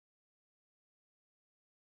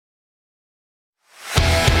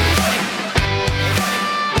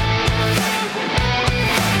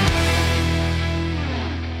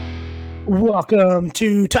Welcome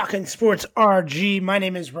to Talking Sports RG. My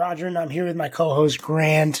name is Roger, and I'm here with my co-host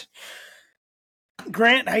Grant.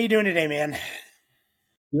 Grant, how you doing today, man?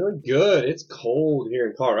 Doing good. It's cold here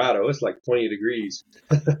in Colorado. It's like 20 degrees.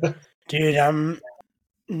 Dude, I'm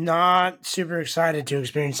not super excited to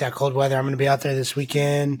experience that cold weather. I'm going to be out there this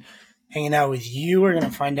weekend hanging out with you. We're going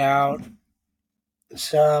to find out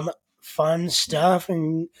some fun stuff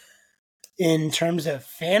in terms of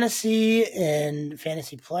fantasy and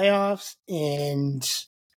fantasy playoffs and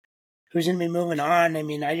who's going to be moving on. I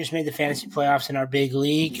mean, I just made the fantasy playoffs in our big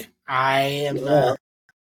league. It's a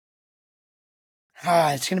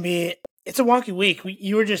wonky week.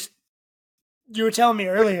 You were telling me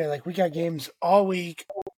earlier, like, we got games all week.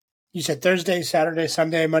 You said Thursday, Saturday,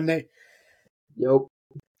 Sunday, Monday. Yep.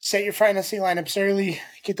 Set your fantasy lineups early.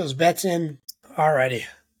 Get those bets in. Alrighty.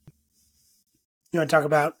 You want to talk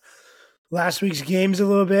about last week's games a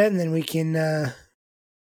little bit, and then we can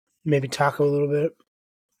maybe talk a little bit.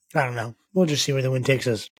 I don't know. We'll just see where the wind takes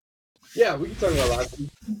us. Yeah, we can talk about last week.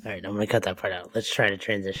 All right, I'm going to cut that part out. Let's try to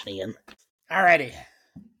transition again. Alrighty.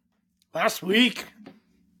 Last week.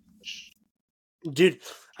 Dude,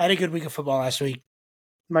 I had a good week of football last week.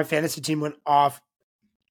 My fantasy team went off.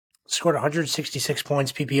 Scored 166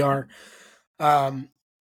 points PPR.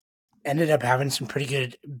 Ended up having some pretty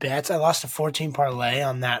good bets. I lost a 14 parlay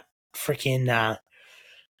on that freaking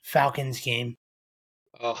Falcons game.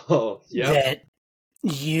 Oh, yeah. That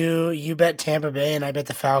you bet Tampa Bay and I bet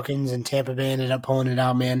the Falcons, and Tampa Bay ended up pulling it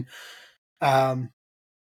out, man. So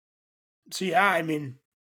yeah, I mean,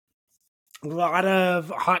 a lot of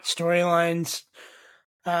hot storylines.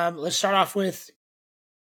 Let's start off with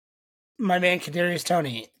my man Kadarius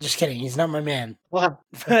Toney. Just kidding, he's not my man. What?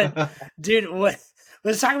 But dude,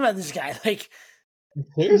 let's talk about this guy. Like,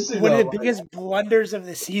 Seriously, one of the biggest blunders of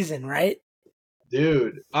the season, right?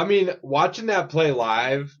 Dude, I mean, watching that play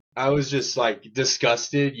live, I was just like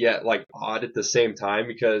disgusted yet like odd at the same time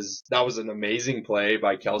because that was an amazing play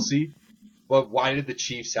by Kelsey. But why did the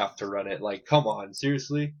Chiefs have to run it? Like, come on,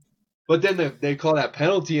 seriously? But then they call that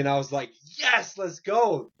penalty, and I was like, yes, let's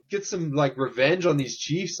go. Get some like revenge on these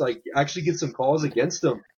Chiefs, like actually get some calls against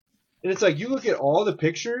them. And it's like, you look at all the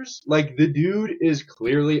pictures, like the dude is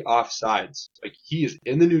clearly offsides. Like, he is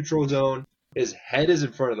in the neutral zone. His head is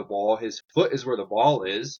in front of the ball. His foot is where the ball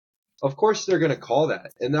is. Of course they're going to call that.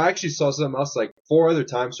 And I actually saw something else like 4 other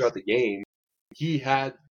times throughout the game. He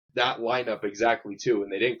had that lineup exactly too,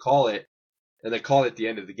 and they didn't call it. And they called it at the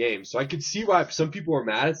end of the game. So I could see why some people were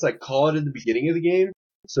mad. It's like, call it in the beginning of the game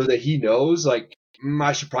so that he knows, like,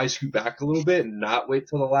 I should probably scoot back a little bit and not wait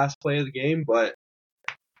till the last play of the game. But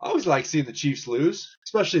I always like seeing the Chiefs lose,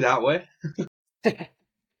 especially that way.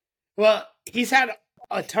 Well, he's had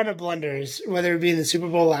a ton of blunders, whether it be in the Super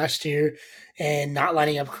Bowl last year and not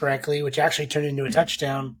lining up correctly, which actually turned into a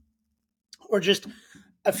touchdown, or just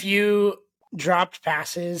a few dropped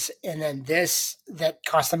passes, and then this that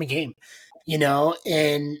cost them a game. You know,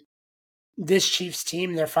 and this Chiefs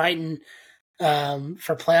team, they're fighting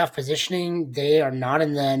for playoff positioning. They are not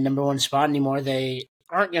in the number 1 spot anymore. They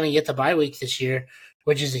aren't going to get the bye week this year,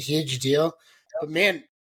 which is a huge deal. But man,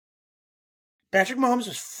 Patrick Mahomes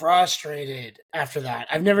was frustrated after that.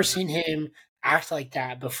 I've never seen him act like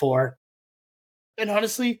that before. And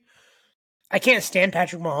honestly, I can't stand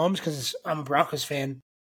Patrick Mahomes because I'm a Broncos fan.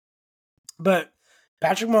 But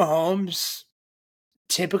Patrick Mahomes,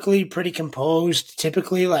 typically pretty composed,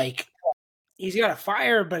 typically like he's got a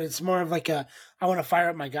fire, but it's more of like a I want to fire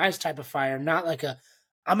up my guys type of fire, not like a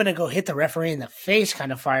I'm going to go hit the referee in the face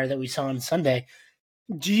kind of fire that we saw on Sunday.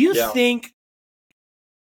 Do you think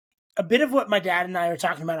a bit of what my dad and I were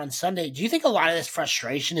talking about on Sunday, do you think a lot of this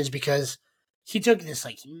frustration is because he took this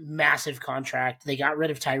like massive contract, they got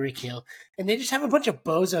rid of Tyreek Hill, and they just have a bunch of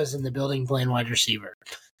bozos in the building playing wide receiver?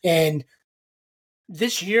 And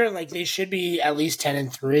this year, like, they should be at least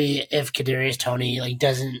 10-3 if Kadarius Toney like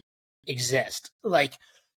doesn't exist. Like,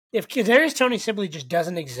 if Kadarius Toney simply just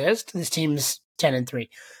doesn't exist, this team's 10-3.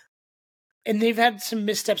 And they've had some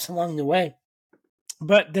missteps along the way,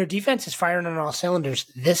 but their defense is firing on all cylinders.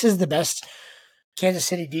 This is the best Kansas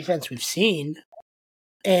City defense we've seen,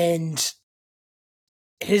 and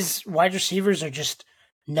his wide receivers are just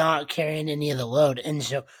not carrying any of the load. And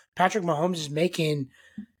so Patrick Mahomes is making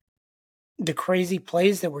the crazy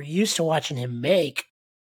plays that we're used to watching him make,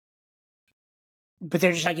 but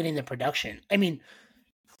they're just not getting the production. I mean,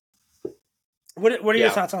 what are your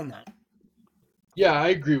thoughts on that? Yeah, I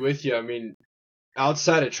agree with you. I mean,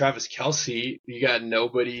 outside of Travis Kelce, you got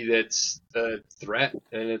nobody that's a threat.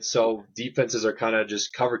 And it's so defenses are kind of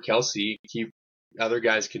just cover Kelce, keep other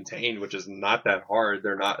guys contained, which is not that hard.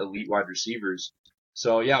 They're not elite wide receivers.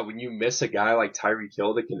 So, yeah, when you miss a guy like Tyreek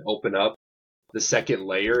Hill that can open up the second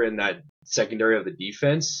layer in that secondary of the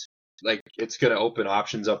defense, like it's going to open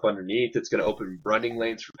options up underneath. It's going to open running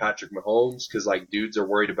lanes for Patrick Mahomes because like dudes are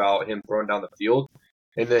worried about him throwing down the field,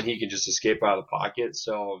 and then he can just escape out of the pocket.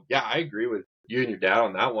 So yeah, I agree with you and your dad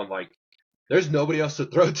on that one. Like there's nobody else to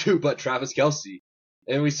throw to but Travis Kelce.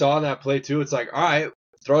 And we saw in that play too, it's like, all right,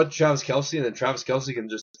 throw it to Travis Kelce, and then Travis Kelce can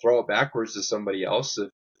just throw it backwards to somebody else. If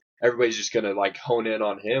everybody's just going to like hone in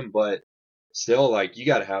on him, but still, like, you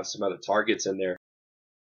got to have some other targets in there.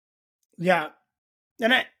 Yeah.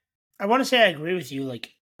 And I want to say I agree with you.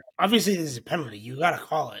 Like, obviously, this is a penalty. You got to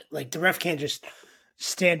call it. Like, the ref can't just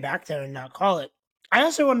stand back there and not call it. I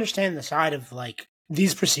also understand the side of, like,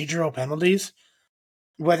 these procedural penalties,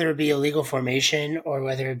 whether it be illegal formation or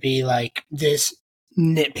whether it be, like, this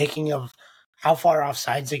nitpicking of how far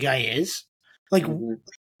offsides a guy is. Like,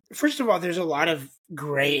 first of all, there's a lot of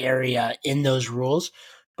gray area in those rules,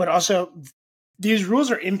 but also these rules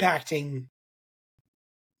are impacting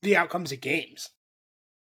the outcomes of games.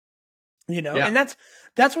 You know, and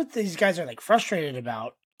that's what these guys are like frustrated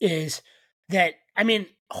about is that, I mean,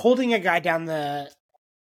 holding a guy on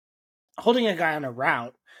a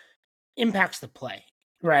route impacts the play,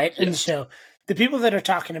 right? Yes. And so the people that are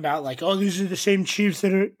talking about like, oh, these are the same Chiefs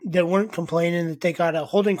that weren't complaining that they got a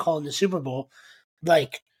holding call in the Super Bowl,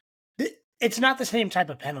 like it's not the same type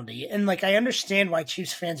of penalty. And like, I understand why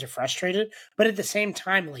Chiefs fans are frustrated, but at the same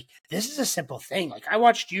time, like, this is a simple thing. Like, I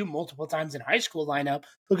watched you multiple times in high school line up,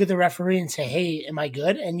 look at the referee and say, hey, am I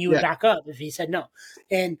good? And you would back up if he said no.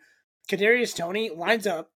 And Kadarius Toney lines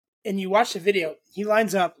up, and you watch the video, he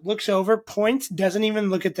lines up, looks over, points, doesn't even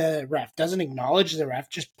look at the ref, doesn't acknowledge the ref,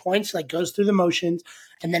 just points, like goes through the motions,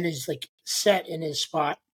 and then is like set in his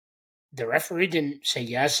spot. The referee didn't say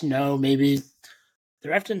yes, no, maybe. The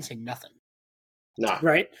ref didn't say nothing. No.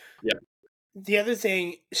 Right? Yeah. The other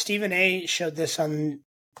thing, Stephen A. showed this on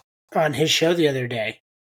his show the other day.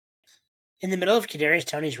 In the middle of Kadarius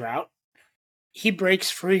Toney's route, he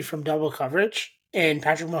breaks free from double coverage, and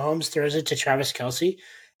Patrick Mahomes throws it to Travis Kelce.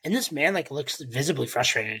 And this man like looks visibly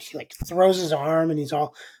frustrated. He like throws his arm, and he's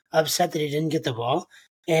all upset that he didn't get the ball.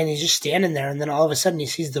 And he's just standing there, and then all of a sudden he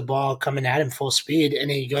sees the ball coming at him full speed,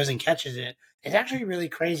 and he goes and catches it. It's actually really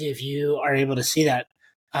crazy if you are able to see that.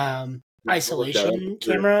 Isolation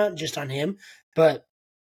camera just on him, but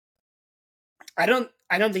I don't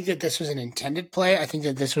think that this was an intended play. I think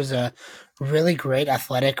that this was a really great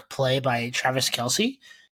athletic play by Travis Kelce,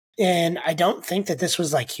 and I don't think that this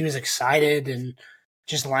was like he was excited and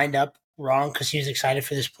just lined up wrong because he was excited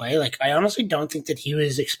for this play. Like, I honestly don't think that he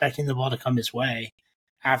was expecting the ball to come his way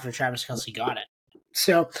after Travis Kelce got it.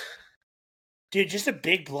 So, dude, just a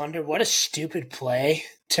big blunder. What a stupid play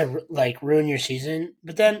to like ruin your season.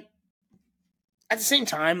 But then at the same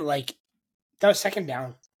time, like, that was second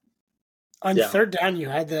down. On third down, you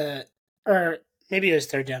had or maybe it was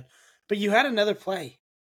third down, but you had another play.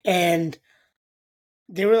 And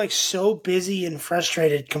they were like so busy and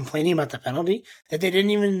frustrated complaining about the penalty that they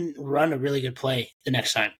didn't even run a really good play the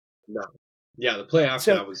next time. No. Yeah, the play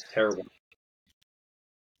after that was terrible.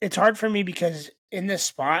 It's hard for me because in this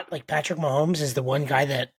spot, like, Patrick Mahomes is the one guy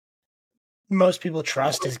that most people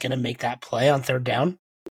trust is going to make that play on third down.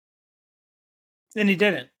 And he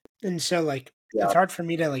didn't. And so, like, it's hard for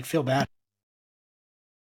me to, like, feel bad.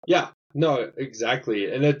 Yeah, no,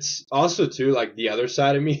 exactly. And it's also, too, like, the other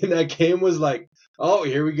side of me in that game was like, oh,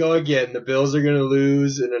 here we go again. The Bills are going to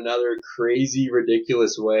lose in another crazy,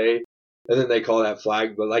 ridiculous way. And then they call that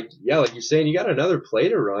flag. But, like, yeah, like you're saying, you got another play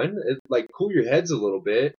to run. Like, cool your heads a little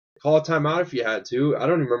bit. Call a timeout if you had to. I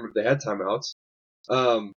don't remember if they had timeouts.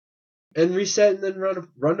 And reset and then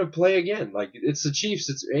run a play again. Like, it's the Chiefs.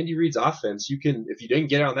 It's Andy Reid's offense. You can, if you didn't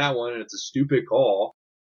get on that one and it's a stupid call,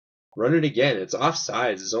 run it again. It's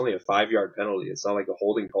offsides. It's only a 5-yard penalty. It's not like a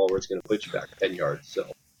holding call where it's going to put you back 10 yards. So,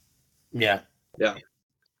 yeah.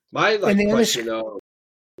 My question though,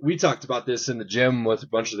 we talked about this in the gym with a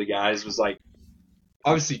bunch of the guys. Was like,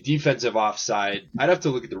 obviously defensive offside. I'd have to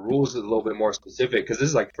look at the rules a little bit more specific because this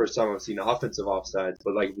is like the first time I've seen offensive offsides.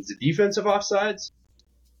 But like, if it's a defensive offsides,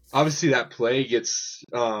 obviously that play gets,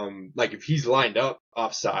 like if he's lined up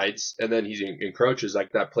offsides and then he encroaches,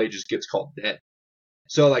 like that play just gets called dead.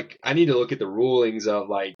 So like, I need to look at the rulings of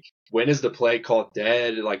like, when is the play called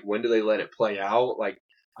dead? Like, when do they let it play out? Like,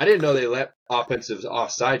 I didn't know they let offensive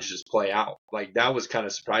offsides just play out. Like, that was kind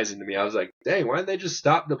of surprising to me. I was like, dang, why didn't they just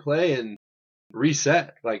stop the play and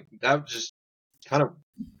reset? Like, that just kind of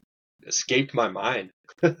escaped my mind.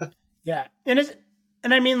 Yeah. And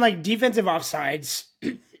I mean, like, defensive offsides,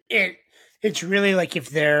 it's really like if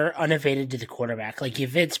they're unevaded to the quarterback. Like,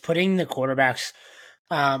 if it's putting the quarterback's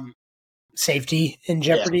safety in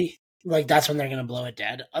jeopardy, like that's when they're going to blow it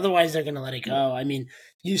dead. Otherwise, they're going to let it go. I mean,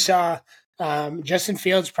 you saw Justin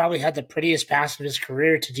Fields probably had the prettiest pass of his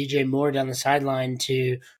career to DJ Moore down the sideline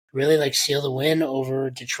to really like seal the win over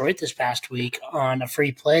Detroit this past week on a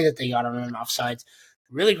free play that they got on an offsides.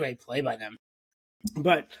 Really great play by them.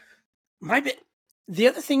 But the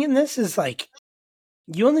other thing in this is like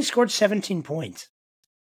you only scored 17 points.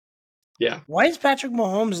 Yeah. Why is Patrick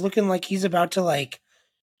Mahomes looking like he's about to like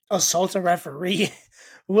assault a referee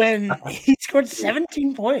when he scored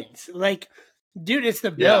 17 points? Like, dude, it's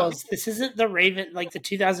the Bills. This isn't the the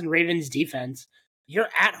 2000 Ravens defense. You're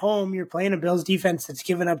at home. You're playing a Bills defense that's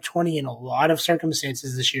given up 20 in a lot of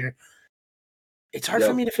circumstances this year. It's hard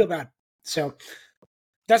for me to feel bad. So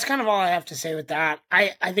that's kind of all I have to say with that.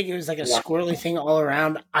 I think it was like a squirrely thing all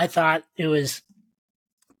around. I thought it was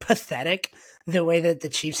pathetic the way that the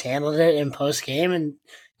Chiefs handled it in post game. And,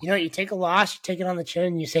 you take a loss, you take it on the chin,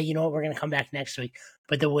 and you say, you know what, we're going to come back next week.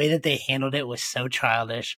 But the way that they handled it was so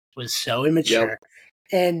childish, was so immature,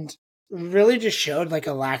 and really just showed like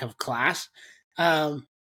a lack of class. The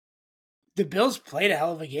Bills played a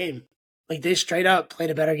hell of a game. Like they straight up played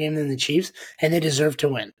a better game than the Chiefs, and they deserve to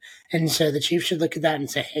win. And so the Chiefs should look at that and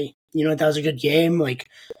say, hey, you know what, that was a good game. Like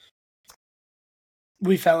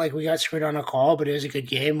we felt like we got screwed on a call, but it was a good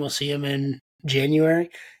game. We'll see them in January.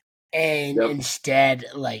 And instead,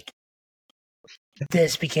 like,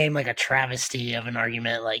 this became like a travesty of an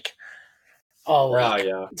argument. Like,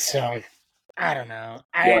 So, I don't know.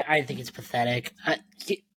 I think it's pathetic.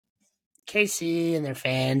 KC and their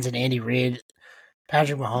fans and Andy Reid,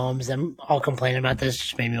 Patrick Mahomes, them all complaining about this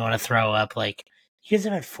just made me want to throw up. Like, you guys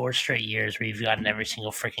have had 4 straight years where you've gotten every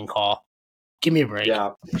single freaking call. Give me a break.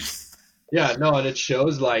 Yeah, no, and it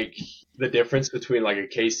shows like the difference between like a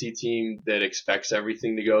KC team that expects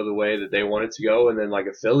everything to go the way that they want it to go, and then like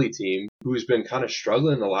a Philly team who's been kind of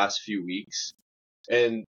struggling the last few weeks,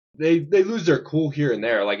 and they lose their cool here and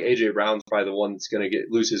there. Like AJ Brown's probably the one that's gonna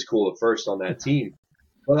lose his cool at first on that team,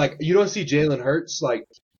 but like you don't see Jalen Hurts like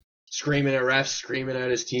screaming at refs, screaming at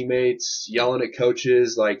his teammates, yelling at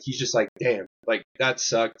coaches. Like he's just like, damn, like that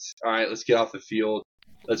sucked. All right, let's get off the field.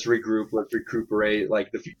 Let's regroup. Let's recuperate.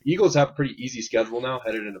 Like the Eagles have a pretty easy schedule now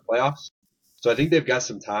headed into playoffs. So I think they've got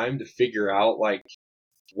some time to figure out like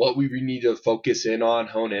what we need to focus in on,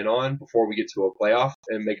 hone in on before we get to a playoff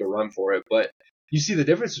and make a run for it. But you see the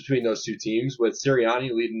difference between those two teams with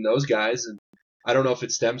Sirianni leading those guys. And I don't know if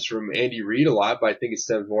it stems from Andy Reid a lot, but I think it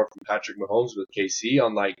stems more from Patrick Mahomes with KC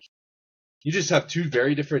on like, you just have two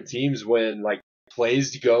very different teams when like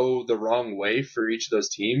plays go the wrong way for each of those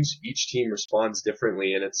teams. Each team responds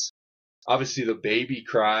differently, and it's obviously the baby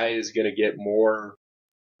cry is going to get more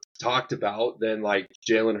talked about than like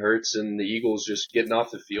Jalen Hurts and the Eagles just getting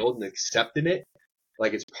off the field and accepting it.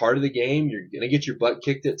 Like it's part of the game. You're going to get your butt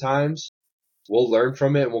kicked at times. We'll learn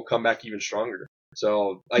from it and we'll come back even stronger.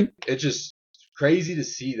 So like it's just crazy to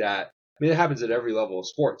see that. I mean, it happens at every level of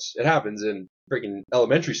sports. It happens in freaking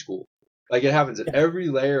elementary school. Like it happens at every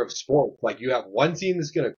layer of sport. Like you have one team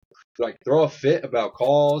that's gonna like throw a fit about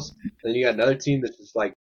calls, and then you got another team that's just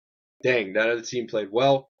like, dang, that other team played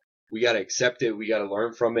well. We gotta accept it. We gotta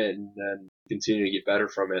learn from it, and then continue to get better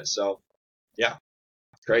from it. So, yeah,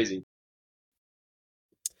 it's crazy.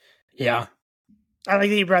 Yeah, I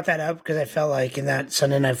like that you brought that up because I felt like in that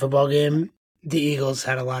Sunday Night Football game, the Eagles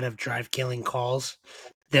had a lot of drive-killing calls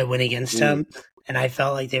that went against them. And I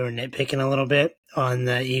felt like they were nitpicking a little bit on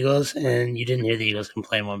the Eagles, and you didn't hear the Eagles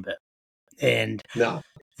complain one bit. And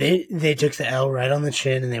they took the L right on the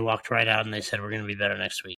chin, and they walked right out, and they said, we're going to be better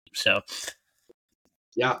next week. So,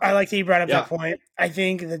 yeah, I like that you brought up that point. I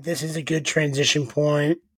think that this is a good transition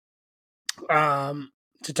point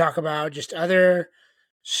to talk about just other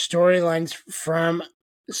storylines from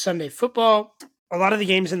Sunday football. A lot of the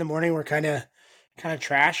games in the morning were kind of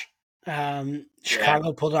trash.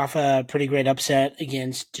 Chicago pulled off a pretty great upset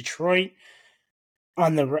against Detroit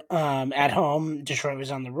on the at home. Detroit was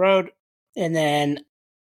on the road, and then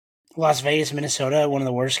Las Vegas, Minnesota, one of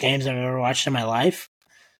the worst games I've ever watched in my life.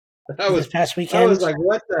 This past weekend, I was like,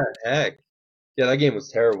 "What the heck?" Yeah, that game was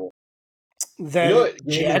terrible. The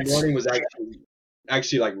game in the morning was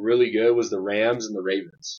actually like really good. Was the Rams and the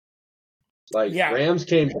Ravens? Like Rams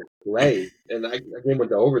came to play, and that game went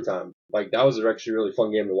to overtime. Like that was actually a really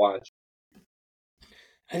fun game to watch.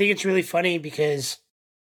 I think it's really funny because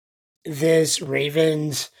this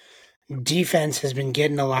Ravens defense has been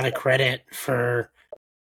getting a lot of credit for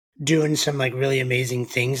doing some like really amazing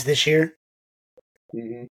things this year.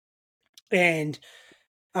 Mm-hmm. And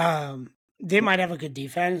they might have a good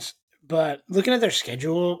defense, but looking at their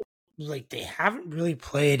schedule, like they haven't really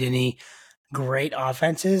played any great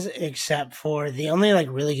offenses except for the only like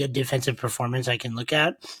really good defensive performance I can look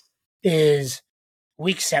at is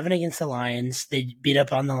week 7 against the Lions. They beat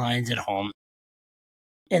up on the Lions at home,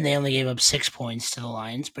 and they only gave up 6 points to the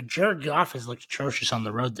Lions. But Jared Goff has looked atrocious on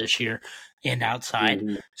the road this year and outside.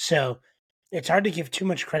 Mm-hmm. So it's hard to give too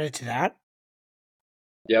much credit to that.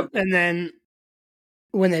 Yep. And then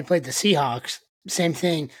when they played the Seahawks, same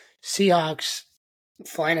thing. Seahawks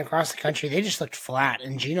flying across the country, they just looked flat,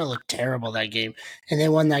 and Geno looked terrible that game. And they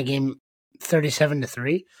won that game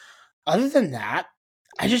 37-3. Other than that,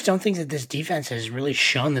 I just don't think that this defense has really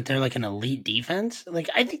shown that they're like an elite defense. Like,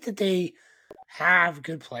 I think that they have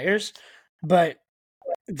good players, but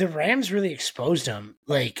the Rams really exposed them.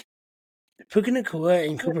 Like, Puka Nacua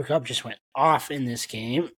and Cooper Kupp just went off in this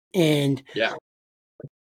game, and Yeah.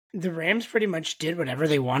 the Rams pretty much did whatever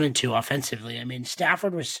they wanted to offensively. I mean,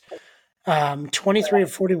 Stafford was 23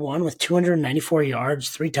 of 41 with 294 yards,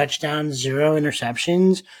 3 touchdowns, 0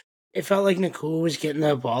 interceptions. It felt like Nacua was getting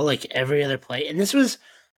the ball like every other play, and this was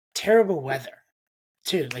terrible weather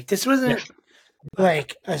too. Like, this wasn't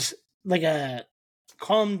like a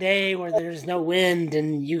calm day where there's no wind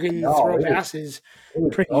and you can throw passes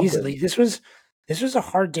pretty easily. This was a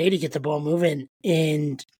hard day to get the ball moving,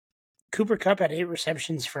 and Cooper Kupp had 8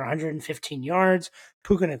 receptions for 115 yards.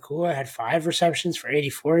 Puka Nacua had 5 receptions for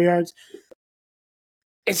 84 yards.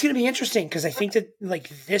 It's going to be interesting because I think that like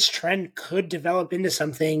this trend could develop into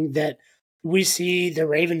something that we see the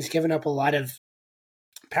Ravens giving up a lot of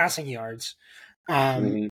passing yards,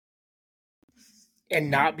 and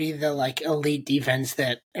not be the like elite defense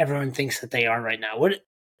that everyone thinks that they are right now. What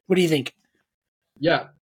do you think? Yeah.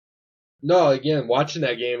 No, again, watching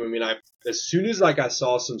that game, I mean, as soon as like I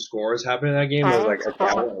saw some scores happen in that game, I was like, okay,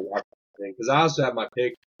 I want to watch that thing because I also had my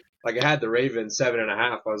pick. Like, I had the Ravens 7.5.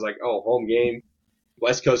 I was like, oh, home game,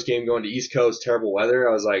 West Coast game going to East Coast, terrible weather.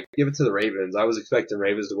 I was like, give it to the Ravens. I was expecting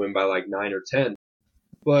Ravens to win by like 9 or 10,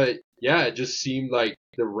 but yeah, it just seemed like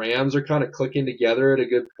the Rams are kind of clicking together at a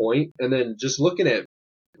good point. And then just looking at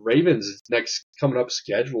Ravens next coming up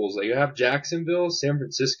schedules, like you have Jacksonville, San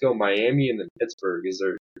Francisco, Miami, and then Pittsburgh is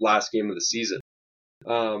their last game of the season.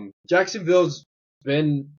 Jacksonville's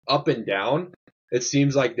been up and down. It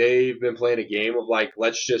seems like they've been playing a game of like,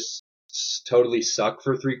 let's just totally suck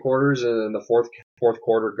for 3 quarters, and then the fourth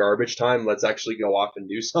quarter garbage time, let's actually go off and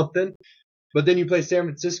do something. But then you play San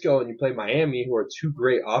Francisco and you play Miami, who are 2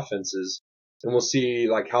 great offenses, and we'll see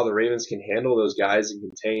like how the Ravens can handle those guys and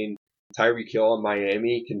contain Tyreek Hill on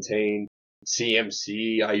Miami, contain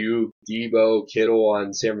CMC, Ayuk, Debo, Kittle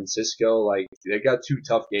on San Francisco. Like, they got 2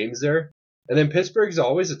 tough games there. And then Pittsburgh's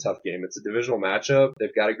always a tough game. It's a divisional matchup.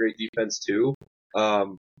 They've got a great defense too.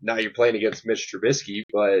 Now you're playing against Mitch Trubisky,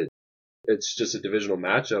 but it's just a divisional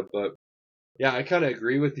matchup. But yeah, I kind of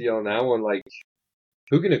agree with you on that one. Like,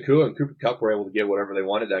 Puka Nacua and Cooper Kupp were able to get whatever they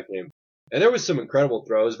wanted that game. And there was some incredible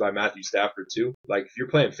throws by Matthew Stafford too. Like, if you're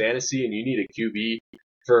playing fantasy and you need a QB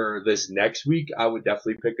for this next week, I would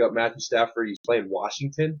definitely pick up Matthew Stafford. He's playing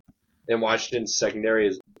Washington, and Washington's secondary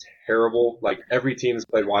is terrible. Like, every team that's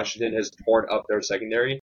played Washington has torn up their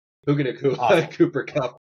secondary. Puka Nacua and Cooper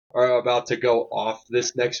Kupp are about to go off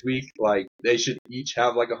this next week. Like, they should each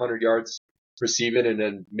have like 100 yards receiving and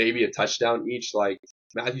then maybe a touchdown each. Like,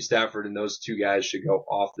 Matthew Stafford and those 2 guys should go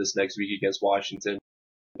off this next week against Washington.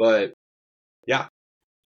 But yeah,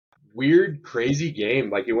 weird, crazy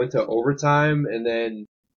game. Like, it went to overtime, and then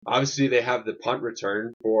obviously they have the punt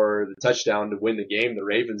return for the touchdown to win the game. The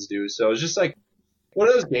Ravens do. So it's just like one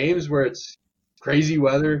of those games where it's crazy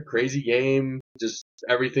weather, crazy game, just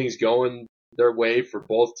everything's going their way for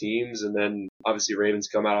both teams, and then obviously Ravens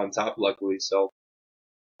come out on top, luckily. So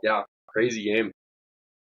yeah, crazy game.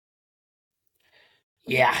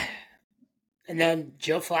 Yeah. And then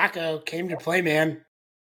Joe Flacco came to play, man.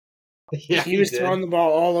 Yeah, he was throwing the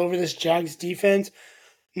ball all over this Jags defense.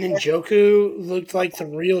 And then Njoku looked like the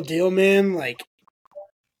real deal, man. Like,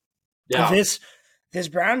 yeah. This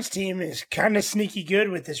Browns team is kind of sneaky good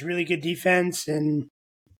with this really good defense, and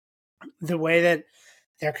the way that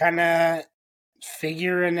they're kind of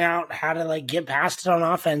figuring out how to like get past it on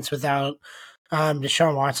offense without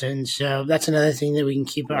Deshaun Watson. So that's another thing that we can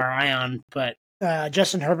keep our eye on. But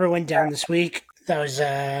Justin Herbert went down this week. That was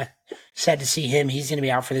sad to see him. He's going to be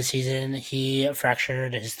out for the season. He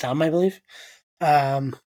fractured his thumb, I believe.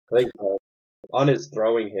 Like, on his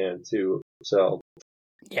throwing hand too. So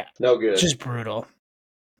yeah, no good. Just brutal.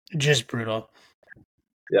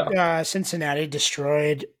 Yeah. Cincinnati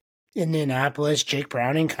destroyed Indianapolis. Jake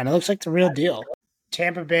Browning kind of looks like the real deal.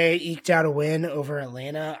 Tampa Bay eked out a win over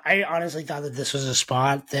Atlanta. I honestly thought that this was a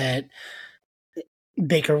spot that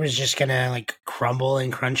Baker was just going to like crumble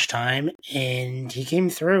in crunch time, and he came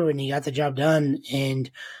through and he got the job done. And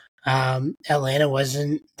Atlanta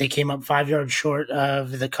wasn't. They came up 5 yards short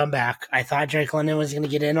of the comeback. I thought Drake London was going to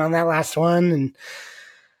get in on that last one, and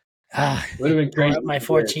Would have been tore crazy. up my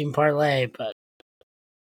 14 parlay. But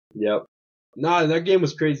Yep. Nah, that game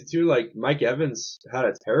was crazy too. Like Mike Evans had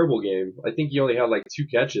a terrible game. I think he only had like 2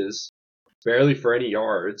 catches, barely for any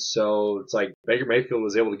yards. So it's like Baker Mayfield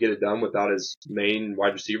was able to get it done without his main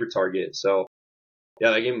wide receiver target. So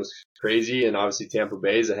yeah, that game was crazy, and obviously Tampa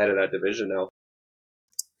Bay is ahead of that division now.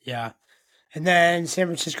 yeah. And then San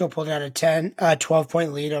Francisco pulled out a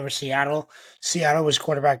 12-point lead over Seattle. Seattle was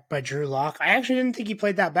quarterbacked by Drew Lock. I actually didn't think he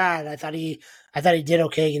played that bad. I thought he did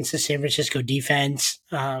okay against the San Francisco defense.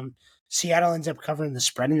 Seattle ends up covering the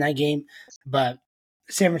spread in that game, but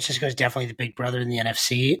San Francisco is definitely the big brother in the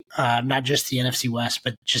NFC. Not just the NFC West,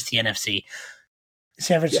 but just the NFC.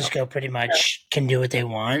 San Francisco pretty much can do what they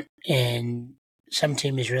want, and some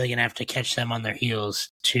team is really going to have to catch them on their heels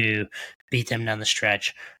to beat them down the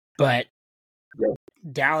stretch. But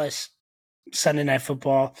Dallas, Sunday Night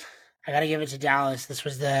Football, I got to give it to Dallas.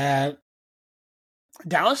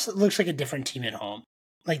 Dallas looks like a different team at home.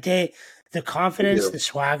 Like the confidence, the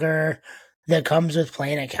swagger that comes with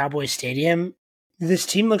playing at Cowboys Stadium, this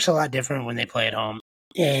team looks a lot different when they play at home.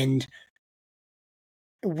 And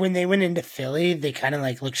when they went into Philly, they kind of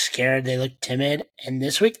like looked scared. They looked timid. And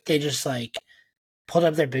this week, they just like pulled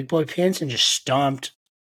up their big boy pants and just stomped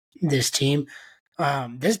this team.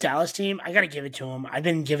 This Dallas team, I got to give it to them. I've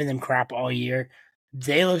been giving them crap all year.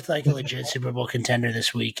 They looked like a legit Super Bowl contender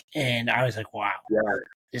this week. And I was like, wow,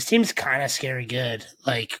 this team's kind of scary good.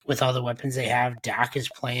 Like with all the weapons they have, Dak is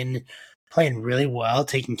playing really well,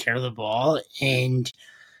 taking care of the ball. And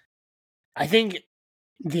I think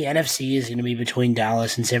the NFC is going to be between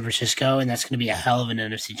Dallas and San Francisco, and that's going to be a hell of an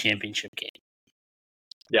NFC championship game.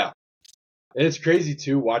 Yeah. And it's crazy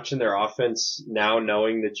too, watching their offense now,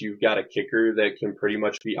 knowing that you've got a kicker that can pretty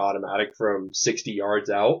much be automatic from 60 yards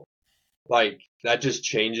out. Like, that just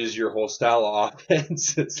changes your whole style of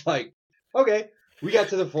offense. It's like, okay, we got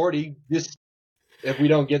to the 40. Just, if we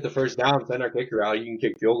don't get the first down, send our kicker out. You can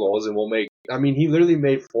kick field goals, and we'll make. I mean, he literally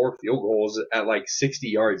made 4 field goals at like 60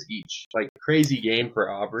 yards each. Like, crazy game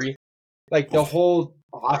for Aubrey. Like, the whole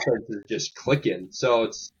offense is just clicking. So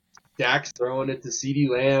it's Dak's throwing it to CeeDee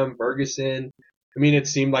Lamb, Ferguson. I mean, it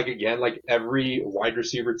seemed like, again, like every wide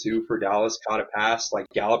receiver, too, for Dallas caught a pass. Like,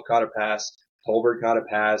 Gallup caught a pass. Tolbert caught a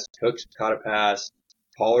pass. Cooks caught a pass.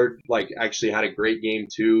 Pollard, like, actually had a great game,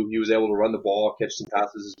 too. He was able to run the ball, catch some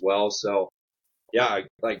passes as well. So, yeah,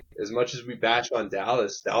 like, as much as we bash on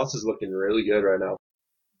Dallas, Dallas is looking really good right now.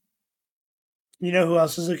 You know who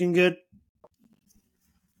else is looking good?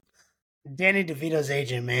 Danny DeVito's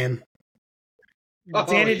agent, man.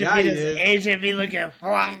 Danny DeVito's agent be looking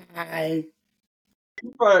fly.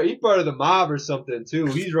 He's part of the mob or something, too.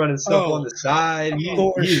 He's running stuff on the side.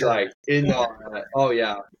 He's like, in all that. Oh,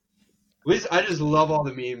 yeah. I just love all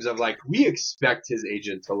the memes of, like, we expect his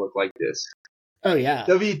agent to look like this. Oh, yeah.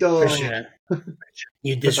 DeVito. For sure.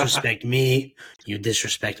 You disrespect me. You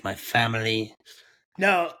disrespect my family.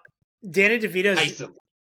 No, Danny DeVito's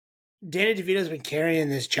been carrying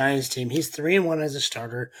this Giants team. He's 3-1 as a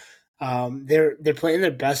starter. They're playing their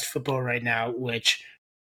best football right now, which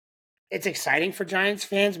it's exciting for Giants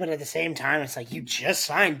fans, but at the same time, it's like you just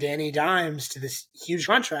signed Danny Dimes to this huge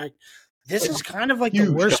contract. This is kind of like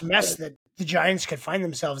the worst mess that the Giants could find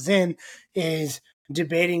themselves in, is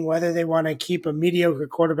debating whether they want to keep a mediocre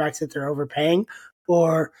quarterback that they're overpaying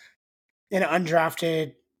or an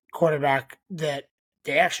undrafted quarterback that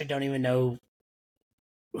they actually don't even know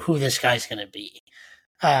who this guy's going to be.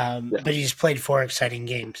 But he's played 4 exciting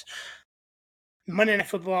games. Monday Night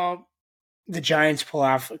Football, the Giants pull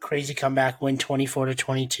off a crazy comeback, win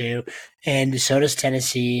 24-22, and so does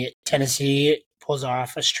Tennessee. Tennessee pulls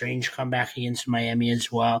off a strange comeback against Miami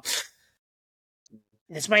as well.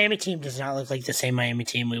 This Miami team does not look like the same Miami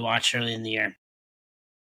team we watched early in the year.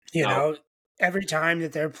 You know, every time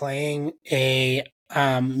that they're playing a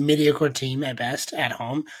mediocre team at best at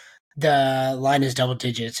home, the line is double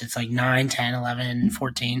digits. It's like 9, 10, 11,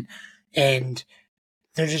 14, and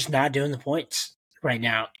they're just not doing the points right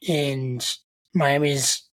now. And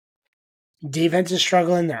Miami's defense is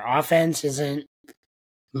struggling. Their offense isn't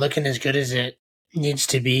looking as good as it needs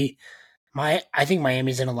to be. I think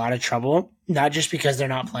Miami's in a lot of trouble, not just because they're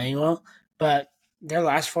not playing well, but their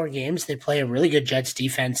last 4 games, they play a really good Jets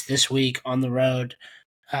defense this week on the road,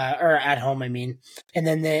 or at home, I mean. And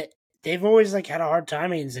then they've always like had a hard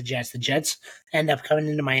time against the Jets. The Jets end up coming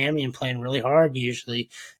into Miami and playing really hard usually,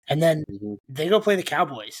 and then they go play the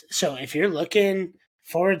Cowboys. So if you're looking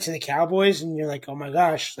forward to the Cowboys and you're like, oh my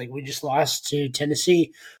gosh, like we just lost to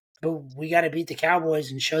Tennessee, but we got to beat the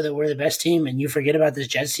Cowboys and show that we're the best team. And you forget about this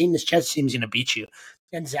Jets team. This Jets team's going to beat you.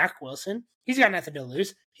 And Zach Wilson, he's got nothing to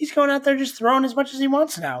lose. He's going out there just throwing as much as he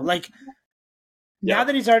wants now. Like, now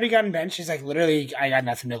that he's already gotten benched, he's like, literally, I got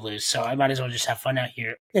nothing to lose, so I might as well just have fun out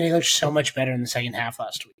here. And he looked so much better in the second half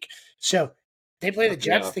last week. So they play the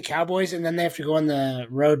Jets, the Cowboys, and then they have to go on the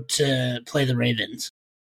road to play the Ravens.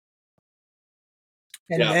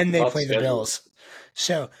 And then they play the Bills.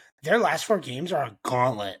 So their last 4 games are a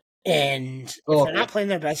gauntlet. And if they're not playing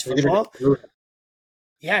their best football,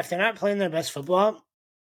 if they're not playing their best football,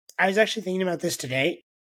 I was actually thinking about this today.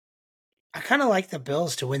 I kind of like the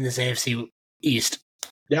Bills to win this AFC East.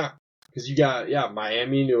 Yeah, because you got,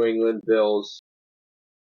 Miami, New England, Bills.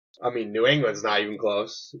 I mean, New England's not even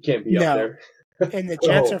close. You can't be up there. And the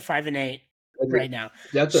Jets are 5-8 right now.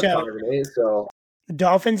 Jets are 5-8, so.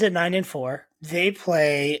 Dolphins at 9-4. They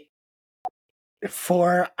play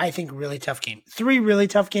 4, I think, really tough games. 3 really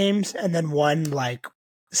tough games, and then 1, like,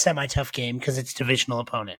 semi-tough game because it's divisional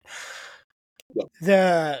opponent. Yep.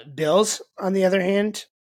 The Bills, on the other hand,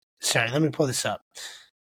 sorry, let me pull this up.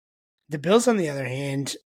 The Bills, on the other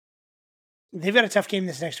hand, they've got a tough game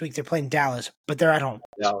this next week. They're playing Dallas, but they're at home.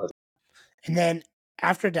 Dallas. And then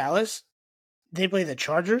after Dallas, they play the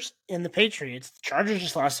Chargers and the Patriots. The Chargers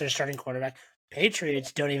just lost their starting quarterback.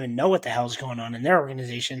 Patriots don't even know what the hell's going on in their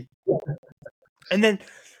organization. And then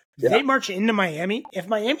they march into Miami. If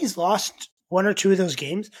Miami's lost 1 or 2 of those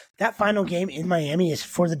games, that final game in Miami is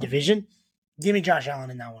for the division. Give me Josh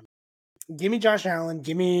Allen in that one. Give me Josh Allen.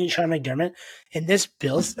 Give me Sean McDermott. And this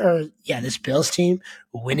Bills team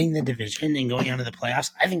winning the division and going on to the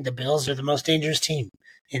playoffs, I think the Bills are the most dangerous team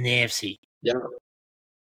in the AFC. Yeah.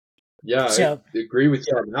 Yeah, so, I agree with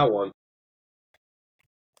you on that one.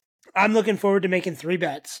 I'm looking forward to making 3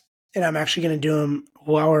 bets, and I'm actually going to do them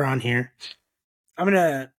while we're on here. I'm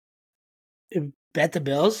going to bet the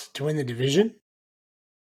Bills to win the division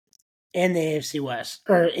and the AFC West,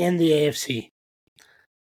 and the AFC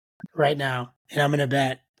right now, and I'm going to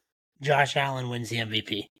bet Josh Allen wins the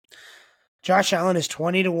MVP. Josh Allen is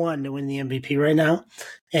 20-1 to win the MVP right now,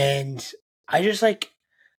 and I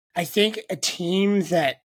think a team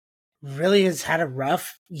that really has had a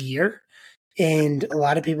rough year, and a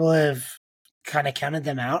lot of people have kind of counted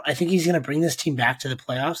them out. I think he's going to bring this team back to the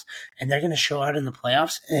playoffs, and they're going to show out in the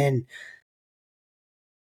playoffs. And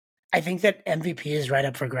I think that MVP is right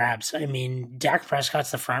up for grabs. I mean, Dak Prescott's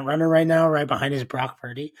the front runner right now, right behind his Brock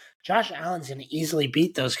Purdy. Josh Allen's going to easily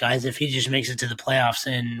beat those guys if he just makes it to the playoffs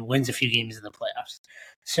and wins a few games in the playoffs.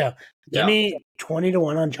 So give me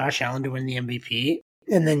 20-1 on Josh Allen to win the MVP.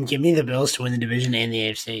 And then give me the Bills to win the division and the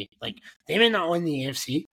AFC. Like, they may not win the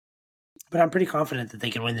AFC, but I'm pretty confident that they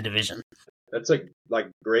can win the division. That's a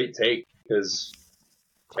great take because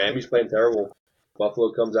Miami's playing terrible.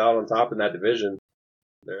 Buffalo comes out on top in that division.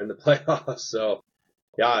 They're in the playoffs, so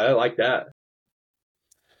yeah, I like that.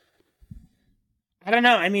 I don't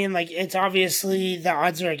know. I mean, it's obviously the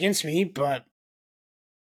odds are against me, but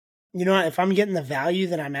you know what? If I'm getting the value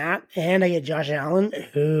that I'm at and I get Josh Allen,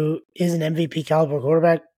 who is an MVP caliber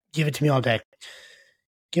quarterback, give it to me all day.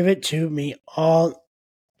 Give it to me all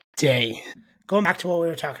day. Going back to what we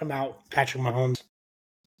were talking about, Patrick Mahomes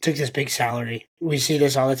took this big salary. We see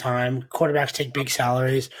this all the time. Quarterbacks take big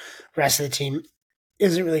salaries. Rest of the team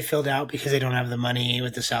isn't really filled out because they don't have the money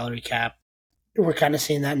with the salary cap. We're kind of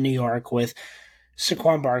seeing that in New York with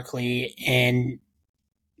Saquon Barkley and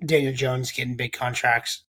Daniel Jones getting big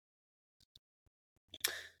contracts.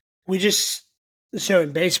 So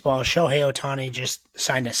in baseball, Shohei Ohtani just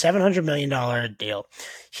signed a $700 million deal.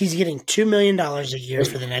 He's getting $2 million a year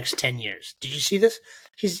for the next 10 years. Did you see this?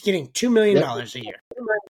 He's getting $2 million a year.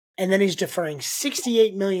 And then he's deferring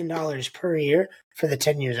 $68 million per year for the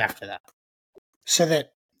 10 years after that. So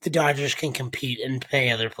that the Dodgers can compete and pay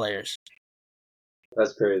other players.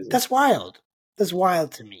 That's crazy. That's wild. That's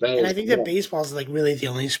wild to me. And I think that baseball is really the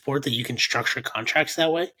only sport that you can structure contracts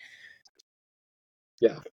that way.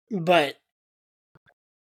 Yeah. But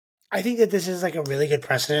I think that this is a really good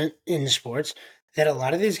precedent in sports that a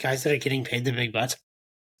lot of these guys that are getting paid the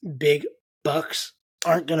big bucks,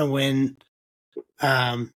 aren't going to win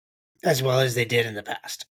as well as they did in the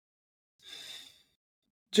past.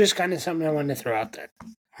 Just kind of something I wanted to throw out there.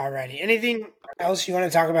 Alrighty. Anything else you want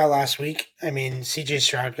to talk about last week? I mean, CJ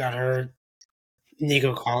Stroud got hurt.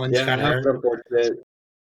 Nico Collins got hurt. Unfortunate.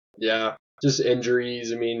 Yeah. Just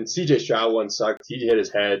injuries. I mean, CJ Stroud one sucked. He hit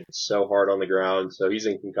his head so hard on the ground, so he's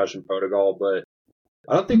in concussion protocol. But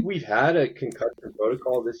I don't think we've had a concussion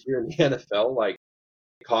protocol this year in the NFL,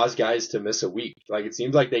 cause guys to miss a week. It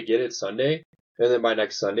seems like they get it Sunday, and then by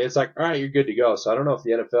next Sunday, it's all right, you're good to go. So I don't know if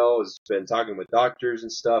the NFL has been talking with doctors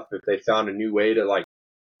and stuff, if they found a new way to,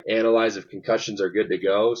 analyze if concussions are good to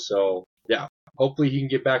go. So yeah, hopefully he can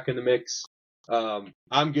get back in the mix.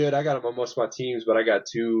 I'm good. I got him on most of my teams, but I got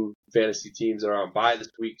 2 fantasy teams that are on bye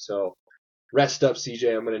this week. So rest up,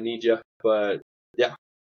 CJ. I'm going to need you. But yeah,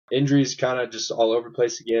 injuries kind of just all over the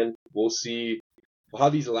place again. We'll see how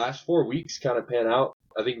these last 4 weeks kind of pan out.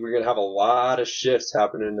 I think we're going to have a lot of shifts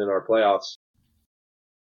happening in our playoffs.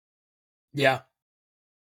 Yeah.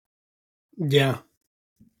 Yeah.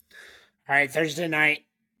 All right, Thursday night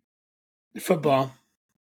football.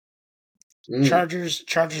 Chargers,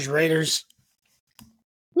 Raiders.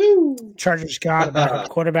 Woo! Chargers got a backup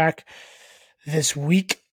quarterback this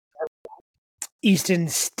week. Easton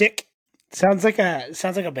Stick. Sounds like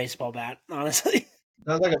a baseball bat, honestly.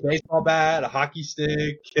 Sounds like a baseball bat, a hockey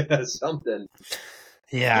stick, something.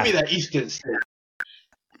 Yeah. Give me that Easton stick.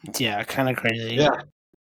 Yeah, kind of crazy. Yeah.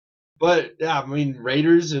 But, yeah, I mean,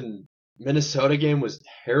 Raiders and Minnesota game was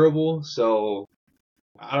terrible, so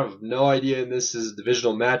I have no idea. And this is a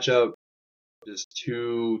divisional matchup. Just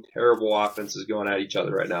 2 terrible offenses going at each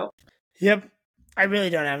other right now. Yep. I really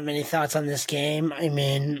don't have many thoughts on this game. I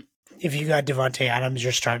mean, if you got Devontae Adams,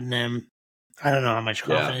 you're starting him. I don't know how much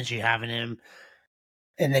confidence you have in him.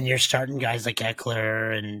 And then you're starting guys like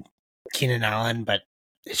Eckler and Keenan Allen, but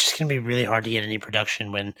it's just going to be really hard to get any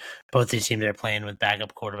production when both these teams are playing with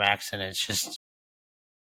backup quarterbacks, and it's just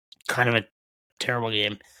kind of a terrible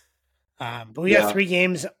game. But we got 3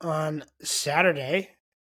 games on Saturday.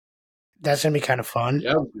 That's going to be kind of fun.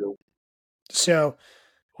 Yeah. So,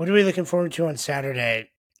 what are we looking forward to on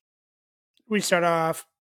Saturday? We start off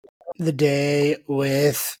the day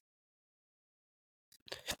with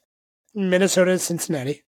Minnesota and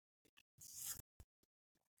Cincinnati.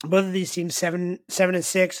 Both of these teams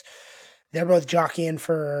 7-6. They're both jockeying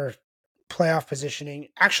for playoff positioning.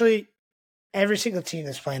 Actually, every single team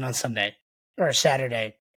that's playing on Sunday or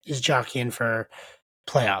Saturday is jockeying for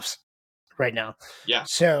playoffs right now. Yeah.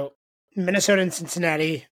 So Minnesota and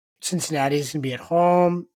Cincinnati. Cincinnati's going to be at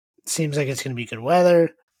home. Seems like it's going to be good weather.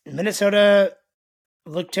 Minnesota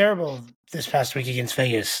looked terrible this past week against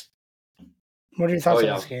Vegas. What are your thoughts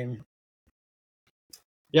on this game?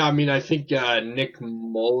 Yeah, I mean, I think Nick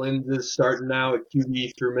Mullins is starting now at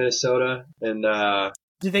QB through Minnesota. And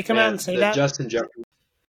did they come out and say that? Justin Jefferson.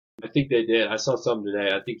 I think they did. I saw something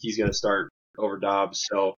today. I think he's going to start over Dobbs.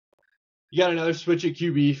 So you got another switch at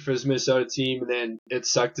QB for his Minnesota team. And then it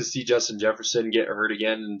sucked to see Justin Jefferson get hurt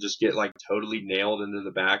again and just get like totally nailed into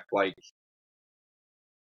the back. Like,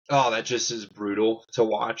 oh, that just is brutal to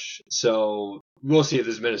watch. So we'll see if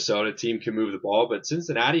this Minnesota team can move the ball. But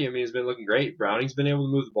Cincinnati, I mean, has been looking great. Browning's been able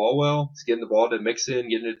to move the ball well. He's getting the ball to Mixon,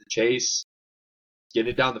 getting it to Chase,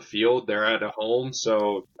 getting it down the field. They're at home.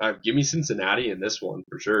 So give me Cincinnati in this one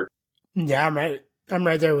for sure. Yeah, I'm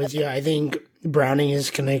right there with you. I think Browning is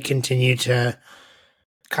going to continue to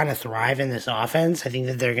kind of thrive in this offense. I think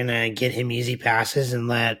that they're going to get him easy passes and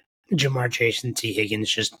let Jamar Chase and T. Higgins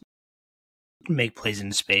just make plays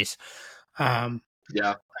into space.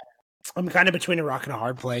 Yeah. I'm kind of between a rock and a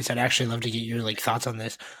hard place. I'd actually love to get your thoughts on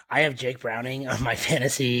this. I have Jake Browning on my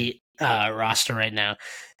fantasy roster right now,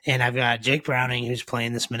 and I've got Jake Browning who's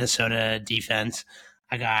playing this Minnesota defense.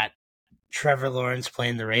 I got Trevor Lawrence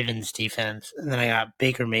playing the Ravens defense, and then I got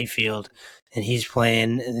Baker Mayfield, and he's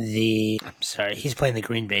playing the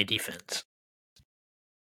Green Bay defense.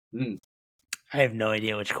 I have no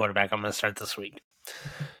idea which quarterback I'm going to start this week.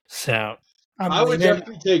 So I would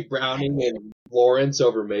definitely take Browning and Lawrence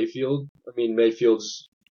over Mayfield. I mean, Mayfield's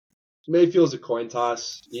a coin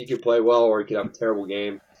toss. He could play well or he could have a terrible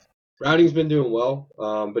game. Browning's been doing well,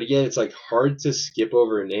 but again, it's like hard to skip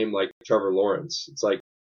over a name like Trevor Lawrence. It's like,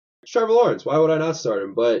 Trevor Lawrence, why would I not start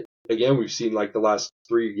him? But again, we've seen like the last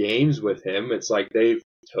 3 games with him. It's like they've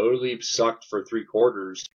totally sucked for 3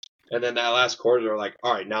 quarters. And then that last quarter, they're like,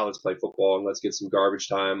 all right, now let's play football and let's get some garbage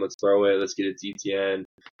time. Let's throw it. Let's get it to ETN,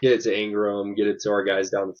 get it to Ingram, get it to our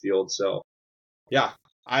guys down the field. So, yeah,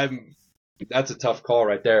 that's a tough call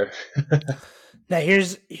right there. Now,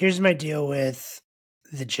 here's my deal with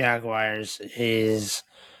the Jaguars is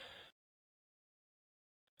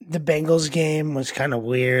the Bengals game was kind of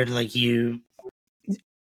weird. Like you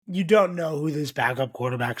don't know who this backup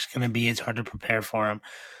quarterback's going to be. It's hard to prepare for him.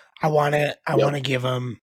 I want to give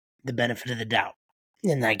him the benefit of the doubt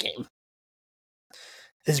in that game.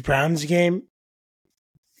 This Browns game,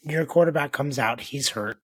 your quarterback comes out, he's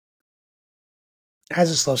hurt,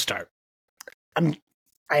 has a slow start.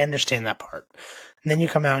 I understand that part. And then you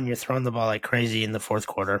come out and you're throwing the ball like crazy in the fourth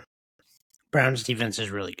quarter. Browns defense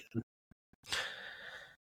is really good.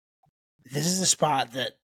 This is a spot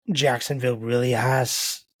that Jacksonville really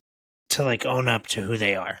has to own up to who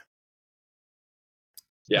they are.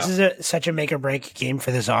 This is such a make or break game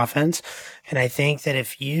for this offense. And I think that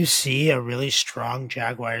if you see a really strong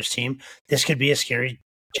Jaguars team, this could be a scary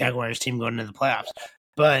Jaguars team going into the playoffs.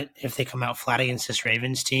 But if they come out flat against this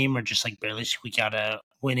Ravens team or just like barely squeak out a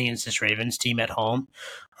win against this Ravens team at home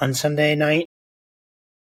on Sunday night,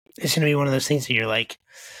 it's going to be one of those things that you're like,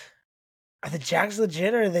 are the Jags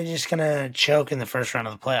legit or are they just going to choke in the first round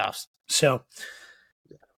of the playoffs? So,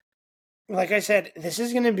 like I said, this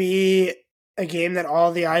is going to be a game that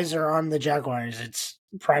all the eyes are on the Jaguars. It's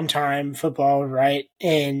primetime football, right?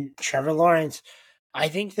 And Trevor Lawrence, I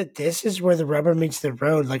think that this is where the rubber meets the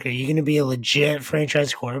road. Like, are you going to be a legit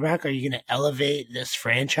franchise quarterback? Are you going to elevate this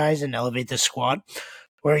franchise and elevate this squad?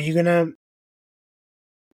 Or are you going to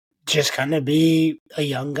just kind of be a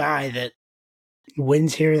young guy that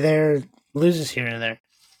wins here or there, loses here or there?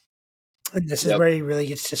 And this is where he really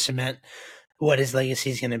gets to cement what his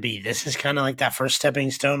legacy is going to be. This is kind of like that first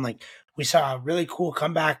stepping stone. Like, we saw a really cool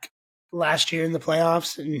comeback last year in the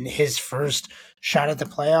playoffs and his first shot at the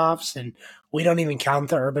playoffs. And we don't even count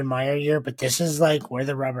the Urban Meyer year, but this is like where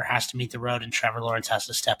the rubber has to meet the road and Trevor Lawrence has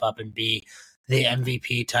to step up and be the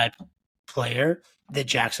MVP type player that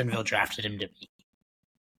Jacksonville drafted him to be.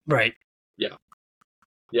 Right. Yeah.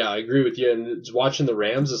 Yeah, I agree with you. And watching the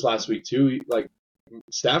Rams this last week too, like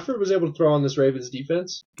Stafford was able to throw on this Ravens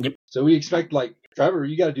defense. Yep. So we expect, like, Trevor,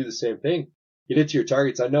 you got to do the same thing. Get it to your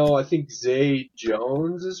targets. I think Zay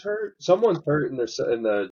Jones is hurt. Someone's hurt in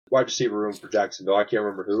the wide receiver room for Jacksonville. I can't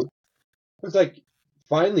remember who. It's like,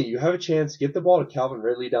 finally, you have a chance. Get the ball to Calvin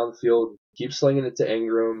Ridley down the field. Keep slinging it to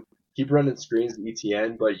Ingram. Keep running screens to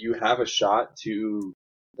ETN. But you have a shot to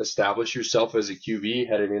establish yourself as a QB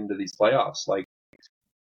heading into these playoffs. Like,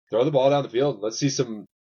 throw the ball down the field. Let's see some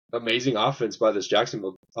amazing offense by this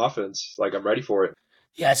Jacksonville offense. Like, I'm ready for it.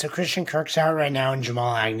 Yeah, so Christian Kirk's out right now and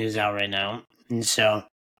Jamal Agnew's out right now. And so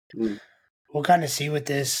we'll kind of see what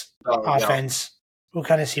this offense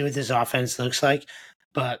looks like.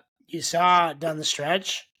 But you saw down the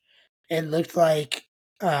stretch, it looked like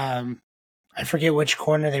I forget which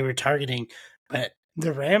corner they were targeting, but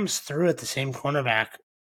the Rams threw at the same cornerback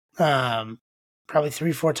probably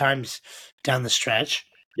 3-4 times down the stretch.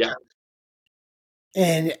 Yeah.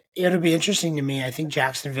 And it'll be interesting to me. I think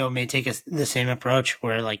Jacksonville may take the same approach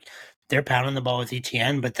where, like, they're pounding the ball with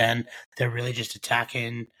ETN, but then they're really just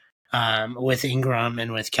attacking with Ingram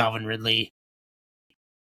and with Calvin Ridley.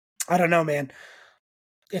 I don't know, man.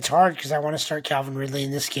 It's hard because I want to start Calvin Ridley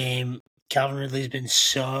in this game. Calvin Ridley's been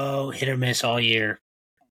so hit or miss all year.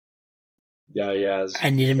 Yeah, he has. I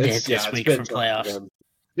need him to hit this week for playoffs.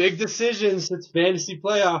 Big decisions. It's fantasy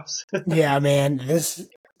playoffs. Yeah, man. This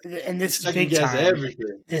is big time.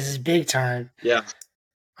 Everything. This is big time. Yeah.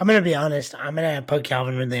 I'm going to be honest. I'm going to put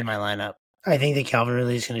Calvin Ridley in my lineup. I think that Calvin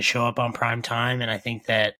Ridley is going to show up on prime time, and I think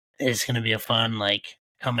that it's going to be a fun, like,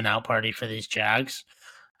 coming out party for these Jags.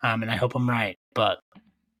 And I hope I'm right, but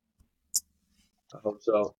I hope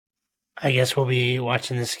so. I guess we'll be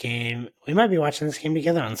watching this game. We might be watching this game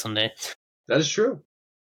together on Sunday. That is true.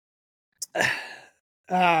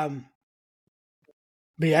 But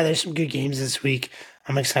yeah, there's some good games this week.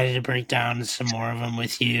 I'm excited to break down some more of them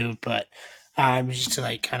with you, but just to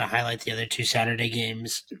like kind of highlight the other two Saturday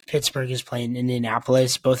games. Pittsburgh is playing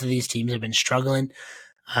Indianapolis. Both of these teams have been struggling,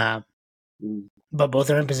 but both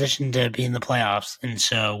are in position to be in the playoffs. And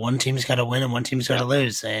so one team's got to win and one team's got to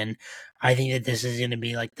lose. And I think that this is going to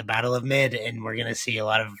be like the battle of mid, and we're going to see a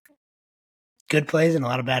lot of good plays and a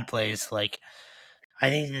lot of bad plays. Like, I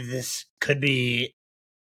think that this could be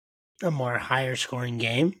a more higher scoring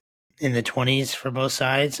game in the 20s for both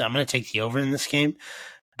sides. I'm going to take the over in this game,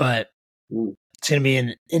 but it's going to be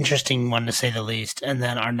an interesting one to say the least. And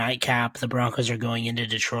then our nightcap, the Broncos are going into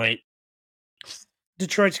Detroit.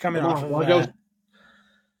 Detroit's coming off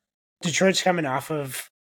of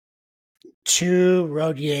 2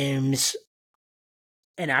 road games,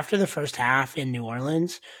 and after the first half in New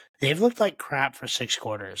Orleans, they've looked like crap for 6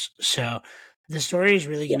 quarters. So the story is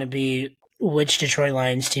really going to be, which Detroit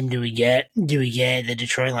Lions team do we get? Do we get the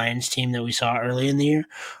Detroit Lions team that we saw early in the year,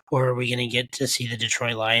 or are we going to get to see the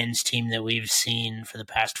Detroit Lions team that we've seen for the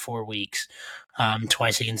past 4 weeks,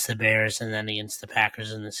 twice against the Bears and then against the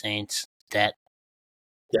Packers and the Saints, that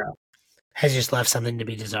has just left something to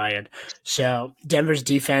be desired? So Denver's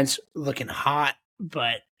defense looking hot,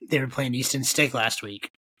 but they were playing Easton Stick last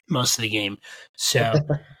week, most of the game. So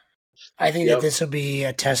I think that this will be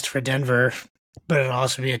a test for Denver, but it'll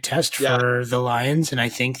also be a test for the Lions. And I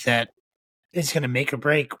think that it's going to make or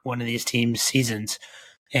break one of these teams' seasons.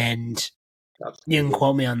 And you can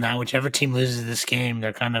quote me on that. Whichever team loses this game,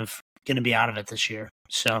 they're kind of going to be out of it this year.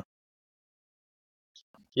 So.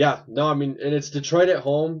 Yeah, no, I mean, and it's Detroit at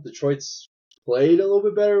home. Detroit's played a little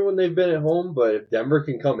bit better when they've been at home, but if Denver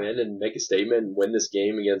can come in and make a statement and win this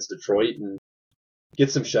game against Detroit and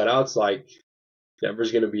get some shutouts, like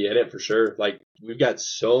Denver's going to be in it for sure. Like we've got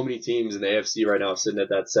so many teams in the AFC right now sitting at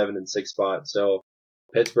that 7 and 6 spot. So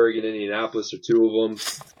Pittsburgh and Indianapolis are two of them.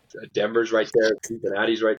 Denver's right there.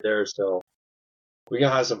 Cincinnati's right there. So we're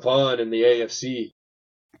going to have some fun in the AFC.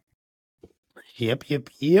 Yep.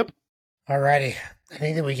 Alrighty. I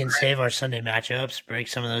think that we can save our Sunday matchups, break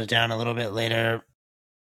some of those down a little bit later.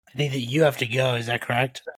 I think that you have to go. Is that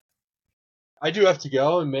correct? I do have to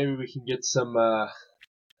go, and maybe we can get some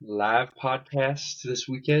live podcasts this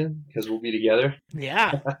weekend because we'll be together.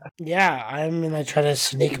 Yeah. I'm going to try to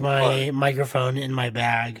sneak my microphone in my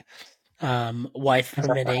bag, wife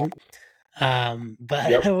permitting.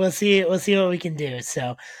 But Yep. we'll see what we can do.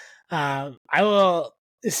 So I will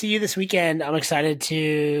see you this weekend. I'm excited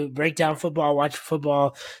to break down football, watch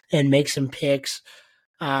football, and make some picks.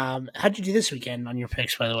 How'd you do this weekend on your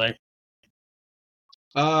picks, by the way?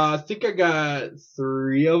 I think I got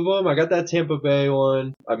 3 of them. I got that Tampa Bay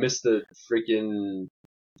one. I missed the freaking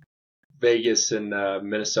Vegas and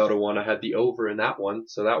Minnesota one. I had the over in that one,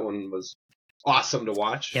 so that one was awesome to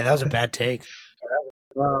watch. Yeah, that was a bad take.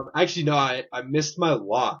 Actually, no, I missed my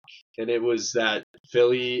lock, and it was that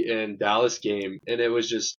Philly and Dallas game, and it was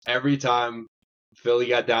just every time Philly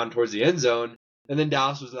got down towards the end zone, and then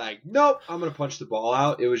Dallas was like, nope, I'm going to punch the ball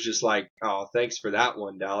out. It was just like, oh, thanks for that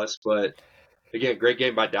one, Dallas. But again, great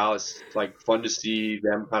game by Dallas. It's like fun to see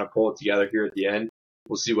them kind of pull it together here at the end.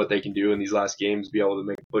 We'll see what they can do in these last games, be able to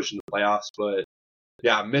make a push in the playoffs. But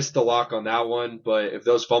yeah, I missed the lock on that one. But if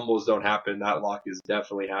those fumbles don't happen, that lock has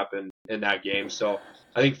definitely happened in that game. So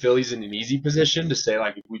I think Philly's in an easy position to say,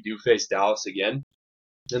 like, if we do face Dallas again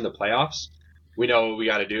in the playoffs, we know what we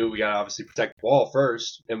got to do. We got to obviously protect the ball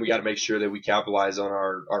first, and we got to make sure that we capitalize on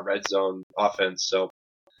our red zone offense. So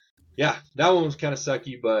yeah, that one was kind of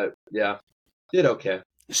sucky, but yeah, did okay.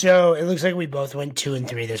 So it looks like we both went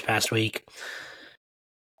 2-3 this past week.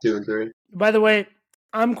 2-3. By the way,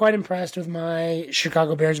 I'm quite impressed with my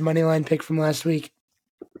Chicago Bears moneyline pick from last week.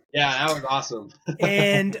 Yeah, that was awesome.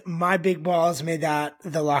 And my big balls made that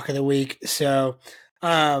the lock of the week. So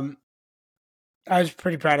I was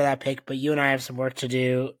pretty proud of that pick, but you and I have some work to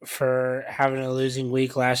do for having a losing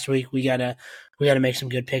week last week. We gotta make some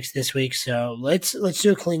good picks this week. So let's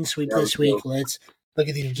do a clean sweep this week. Let's look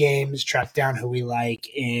at these games, track down who we like,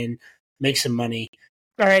 and make some money.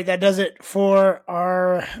 All right, that does it for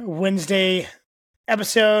our Wednesday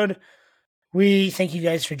episode. We thank you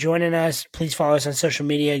guys for joining us. Please follow us on social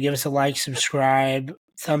media. Give us a like, subscribe,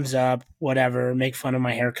 thumbs up, whatever. Make fun of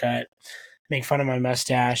my haircut. Make fun of my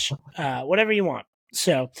mustache. Whatever you want.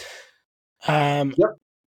 So,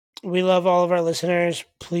 We love all of our listeners.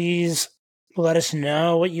 Please let us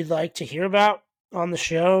know what you'd like to hear about on the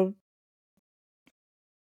show.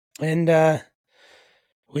 And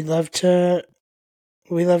we'd love to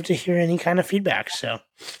hear any kind of feedback. So,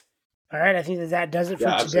 all right, I think that does it for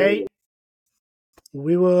today. Absolutely.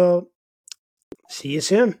 We will see you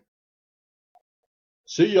soon.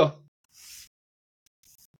 See ya.